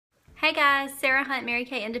Hey guys, Sarah Hunt, Mary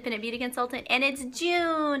Kay Independent Beauty Consultant, and it's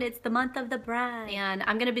June. It's the month of the bride, and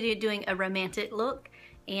I'm going to be doing a romantic look.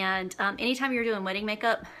 And anytime you're doing wedding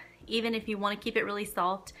makeup, even if you want to keep it really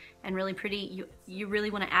soft and really pretty, you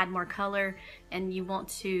really want to add more color, and you want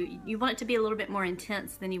it to be a little bit more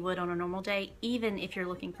intense than you would on a normal day, even if you're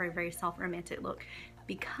looking for a very soft romantic look.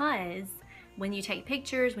 Because when you take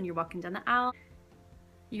pictures, when you're walking down the aisle,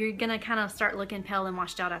 you're gonna kind of start looking pale and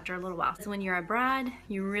washed out after a little while. So when you're a bride,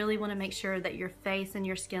 you really want to make sure that your face and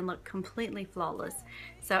your skin look completely flawless.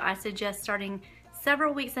 So I suggest starting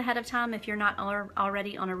several weeks ahead of time if you're not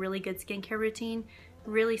already on a really good skincare routine.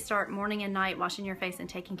 Really start morning and night washing your face and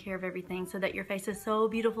taking care of everything so that your face is so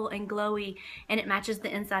beautiful and glowy, and it matches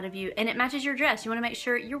the inside of you and it matches your dress. You want to make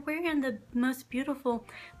sure you're wearing the most beautiful,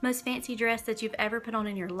 most fancy dress that you've ever put on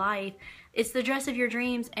in your life. It's the dress of your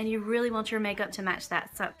dreams, and you really want your makeup to match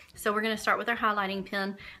that. So we're going to start with our highlighting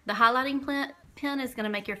pen. The highlighting pen is going to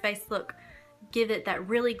make your face give it that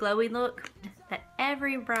really glowy look that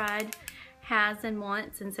every bride has and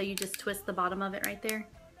wants. And so you just twist the bottom of it right there,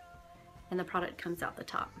 and the product comes out the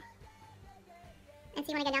top. And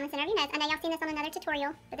so you want to go down the center of your nose. I know y'all seen this on another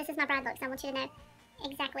tutorial, but this is my bride look, so I want you to know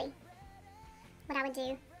exactly what I would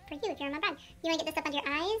do for you if you're my bride. You want to get this up under your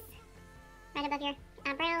eyes, right above your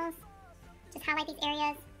eyebrows. Just highlight these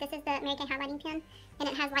areas. This is the Mary Kay highlighting pen, and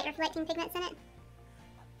it has light reflecting pigments in it.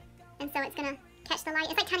 And so it's going to catch the light.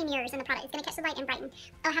 It's like tiny mirrors in the product. It's going to catch the light and brighten.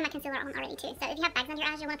 Oh, I have my concealer on already too. So if you have bags under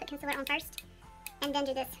your eyes, you'll want to put concealer on first, and then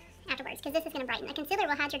do this afterwards, because this is going to brighten. The concealer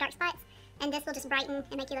will hide your dark spots, and this will just brighten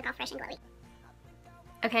and make you look all fresh and glowy.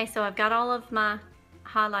 Okay, so I've got all of my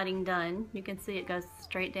highlighting done. You can see it goes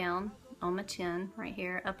straight down on my chin right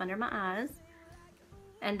here, up under my eyes.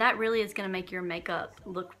 And that really is going to make your makeup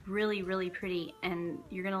look really, really pretty, and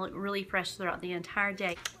you're going to look really fresh throughout the entire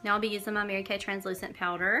day. Now I'll be using my Mary Kay translucent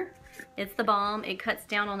powder. It's the bomb. It cuts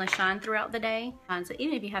down on the shine throughout the day. So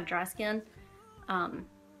even if you have dry skin,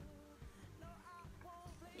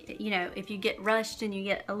 you know, if you get rushed and you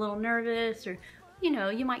get a little nervous, or you know,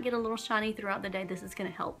 you might get a little shiny throughout the day, this is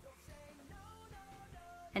going to help.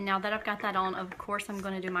 And now that I've got that on, of course I'm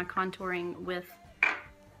going to do my contouring with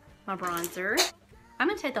my bronzer. I'm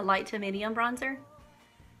going to take the light to medium bronzer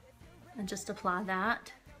and just apply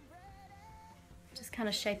that. Just kind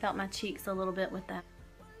of shape out my cheeks a little bit with that.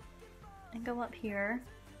 And go up here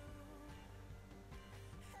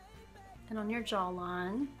and on your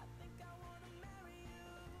jawline.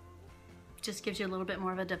 Just gives you a little bit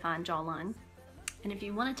more of a defined jawline. And if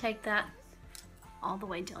you want to take that all the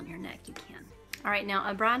way down your neck, you can. Alright, now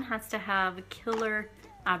a bride has to have killer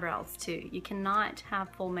eyebrows too. You cannot have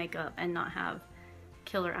full makeup and not have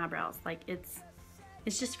killer eyebrows. Like, it's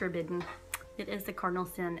just forbidden. It is the cardinal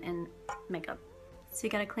sin in makeup. So you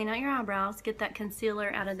got to clean out your eyebrows, get that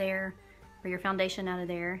concealer out of there, or your foundation out of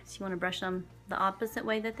there. So you want to brush them the opposite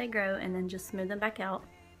way that they grow, and then just smooth them back out.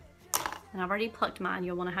 And I've already plucked mine.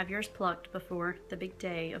 You'll want to have yours plucked before the big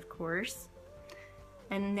day, of course.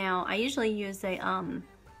 And now I usually use a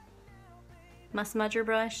my smudger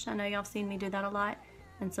brush. I know y'all have seen me do that a lot,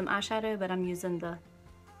 and some eyeshadow, but I'm using the,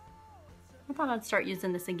 I thought I'd start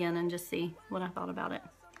using this again and just see what I thought about it.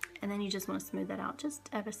 And then you just want to smooth that out just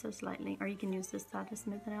ever so slightly, or you can use this side to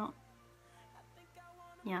smooth it out.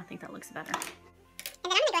 Yeah, I think that looks better. And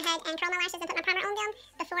then I'm going to go ahead and curl my lashes and put my primer on them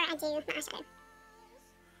before I do my eyeshadow.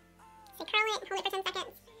 So curl it, hold it for 10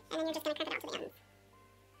 seconds, and then you're just going to crimp it out to the ends.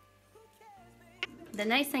 The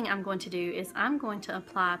next thing I'm going to do is I'm going to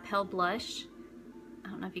apply Pale Blush. I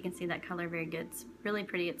don't know if you can see that color very good. It's really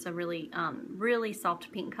pretty. It's a really, really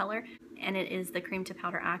soft pink color, and it is the Cream to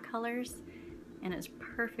Powder Eye colors, and it's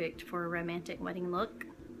perfect for a romantic wedding look.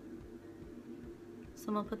 So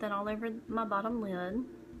I'm going to put that all over my bottom lid.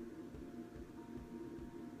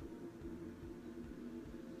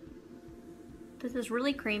 This is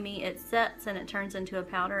really creamy. It sets and it turns into a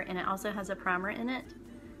powder, and it also has a primer in it.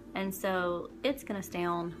 And so it's going to stay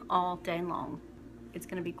on all day long. It's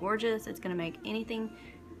going to be gorgeous. It's going to make anything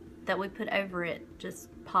that we put over it just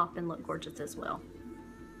pop and look gorgeous as well.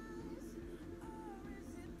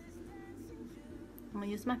 I'm going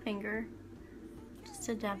to use my finger just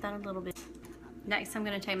to dab that a little bit. Next, I'm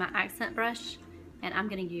going to take my accent brush, and I'm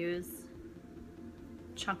going to use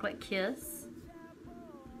Chocolate Kiss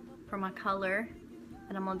for my color,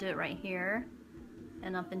 and I'm going to do it right here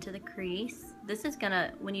and up into the crease. This is going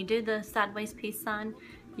to, when you do the sideways peace sign,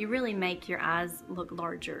 you really make your eyes look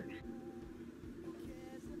larger.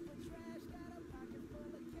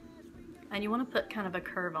 And you want to put kind of a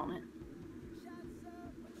curve on it.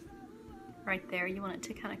 Right there, you want it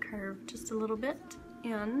to kind of curve just a little bit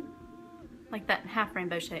in, like that half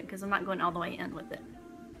rainbow shape, because I'm not going all the way in with it.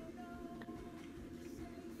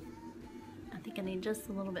 think I need just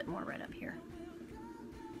a little bit more right up here.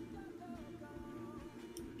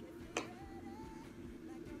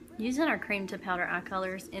 Using our cream to powder eye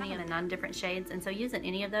colors, any of the 9 different shades, and so using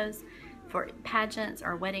any of those for pageants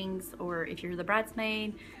or weddings, or if you're the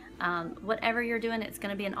bridesmaid, whatever you're doing, it's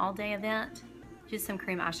going to be an all-day event. Use some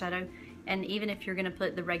cream eyeshadow, and even if you're going to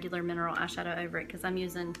put the regular mineral eyeshadow over it, because I'm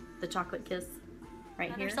using the Chocolate Kiss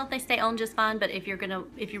right here. So they stay on just fine, but if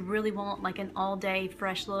you really want like an all-day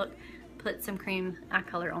fresh look, put some cream eye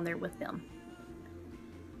color on there with them.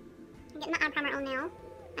 I'm getting my eye primer on now.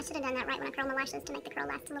 I should have done that right when I curled my lashes to make the curl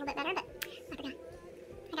last a little bit better, but I forgot.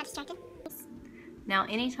 I got distracted. Now,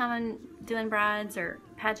 anytime I'm doing brides or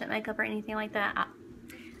pageant makeup or anything like that,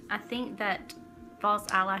 I think that false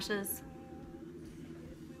eyelashes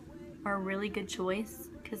are a really good choice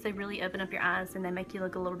because they really open up your eyes and they make you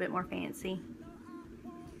look a little bit more fancy.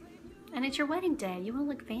 And it's your wedding day. You want to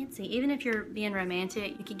look fancy. Even if you're being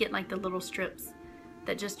romantic, you could get like the little strips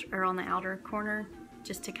that just are on the outer corner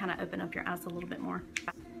just to kind of open up your eyes a little bit more.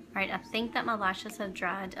 Alright, I think that my lashes have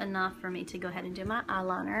dried enough for me to go ahead and do my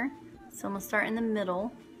eyeliner. So I'm going to start in the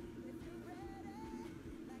middle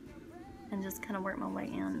and just kind of work my way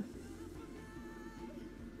in.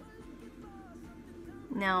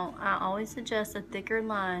 Now, I always suggest a thicker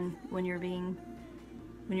line when you're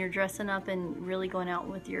dressing up and really going all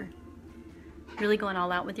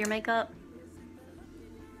out with your makeup.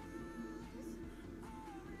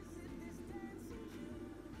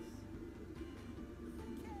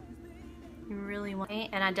 You really want,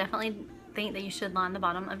 and I definitely think that you should line the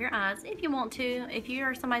bottom of your eyes if you want to. If you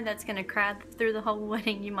are somebody that's going to cry through the whole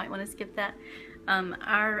wedding, you might want to skip that.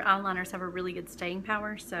 Our eyeliners have a really good staying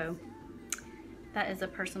power, so that is a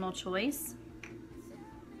personal choice.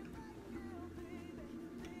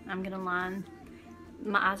 I'm going to line,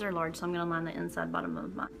 my eyes are large, so I'm going to line the inside bottom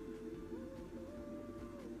of my.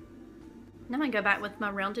 Now I'm going to go back with my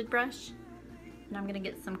rounded brush, and I'm going to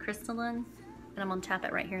get some crystalline, and I'm going to tap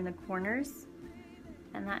it right here in the corners,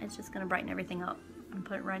 and that is just going to brighten everything up. And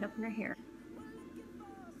put it right up under here.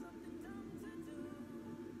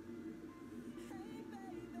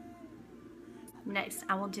 Next,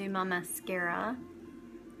 I will do my mascara,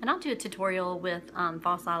 and I'll do a tutorial with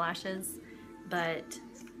false eyelashes, but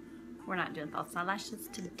we're not doing false eyelashes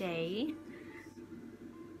today.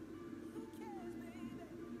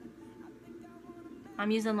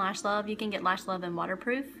 I'm using Lash Love. You can get Lash Love in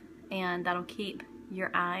waterproof, and that'll keep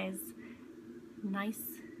your eyes nice,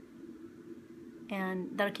 and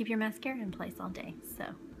that'll keep your mascara in place all day. So,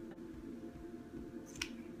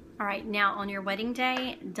 all right, now on your wedding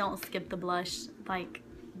day, don't skip the blush. Like,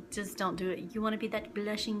 just don't do it. You want to be that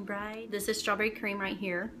blushing bride. This is Strawberry Cream right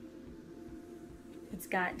here. It's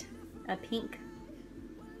got a pink.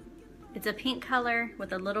 It's a pink color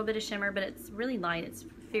with a little bit of shimmer, but it's really light. It's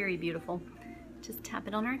very beautiful. Just tap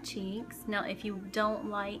it on our cheeks. Now, if you don't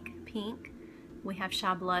like pink, we have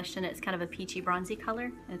Shy Blush, and it's kind of a peachy bronzy color,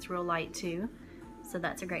 and it's real light too, so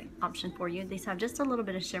that's a great option for you. These have just a little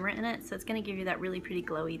bit of shimmer in it, so it's going to give you that really pretty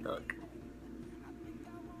glowy look.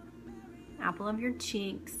 Apple of your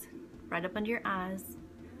cheeks, right up under your eyes,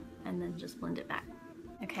 and then just blend it back.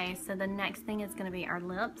 Okay, so the next thing is going to be our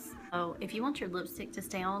lips. So if you want your lipstick to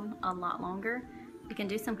stay on a lot longer, you can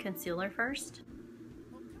do some concealer first.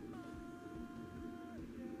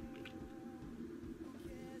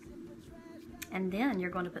 And then you're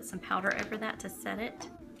going to put some powder over that to set it.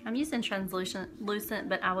 I'm using translucent,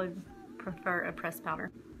 but I would prefer a pressed powder.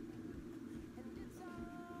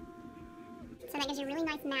 So that gives you really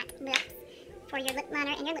nice matte lips for your lip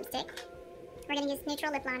liner and your lipstick. We're going to use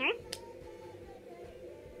neutral lip liner.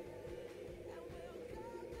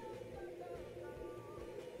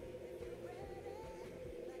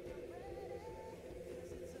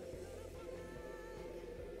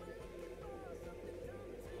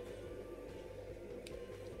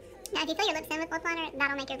 Now, if you fill your lips in with lip liner,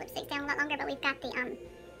 that'll make your lipstick stay on a lot longer, but we've got the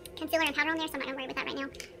concealer and powder on there, so I'm not going to worry about that right now.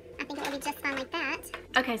 I think it will be just fine like that.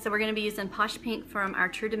 Okay, so we're going to be using Posh Pink from our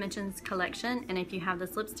True Dimensions collection, and if you have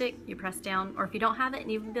this lipstick, you press down, or if you don't have it and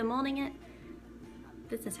you've been wanting it,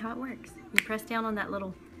 this is how it works. You press down on that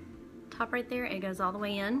little top right there, it goes all the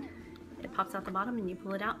way in, it pops out the bottom, and you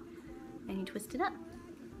pull it out, and you twist it up.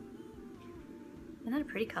 Isn't that a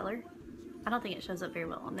pretty color? I don't think it shows up very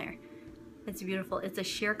well on there. It's beautiful. It's a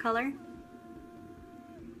sheer color.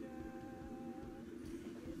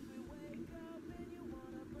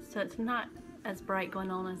 So it's not as bright going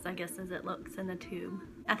on as I guess as it looks in the tube.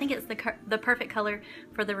 I think it's the perfect color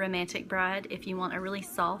for the romantic bride if you want a really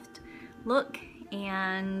soft look,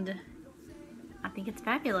 and I think it's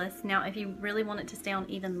fabulous. Now if you really want it to stay on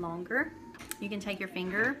even longer, you can take your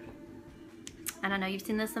finger, and I know you've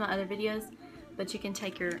seen this in my other videos, But you can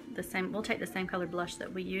take we'll take the same color blush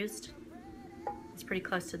that we used. It's pretty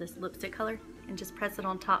close to this lipstick color, and just press it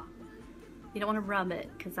on top. You don't want to rub it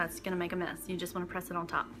because that's going to make a mess. You just want to press it on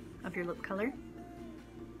top of your lip color.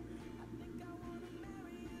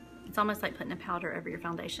 It's almost like putting a powder over your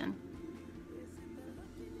foundation.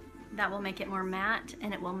 That will make it more matte,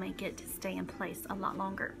 and it will make it stay in place a lot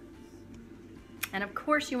longer. And of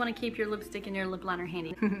course you want to keep your lipstick and your lip liner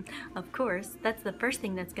handy. Of course, that's the first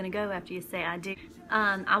thing that's going to go after you say I do.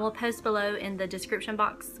 I will post below in the description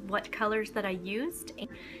box what colors that I used.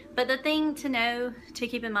 But the thing to know, to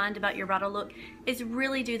keep in mind about your bridal look, is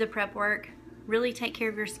really do the prep work. Really take care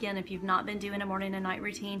of your skin. If you've not been doing a morning and night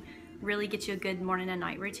routine, really get you a good morning and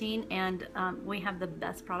night routine. And we have the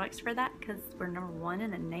best products for that because we're #1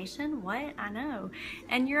 in the nation. What? I know.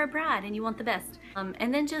 And you're a bride and you want the best.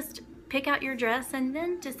 And then just pick out your dress and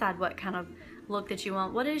then decide what kind of look that you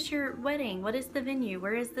want. What is your wedding? What is the venue?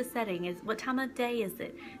 Where is the setting? What time of day is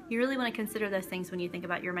it? You really want to consider those things when you think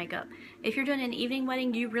about your makeup. If you're doing an evening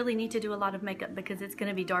wedding, you really need to do a lot of makeup because it's going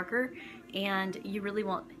to be darker, and you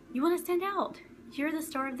want to stand out. You're the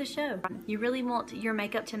star of the show. You really want your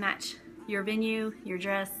makeup to match your venue, your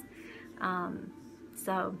dress.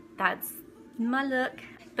 So that's my look.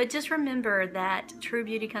 But just remember that true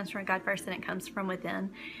beauty comes from God first, and it comes from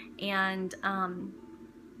within. And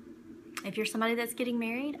if you're somebody that's getting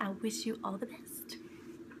married, I wish you all the best.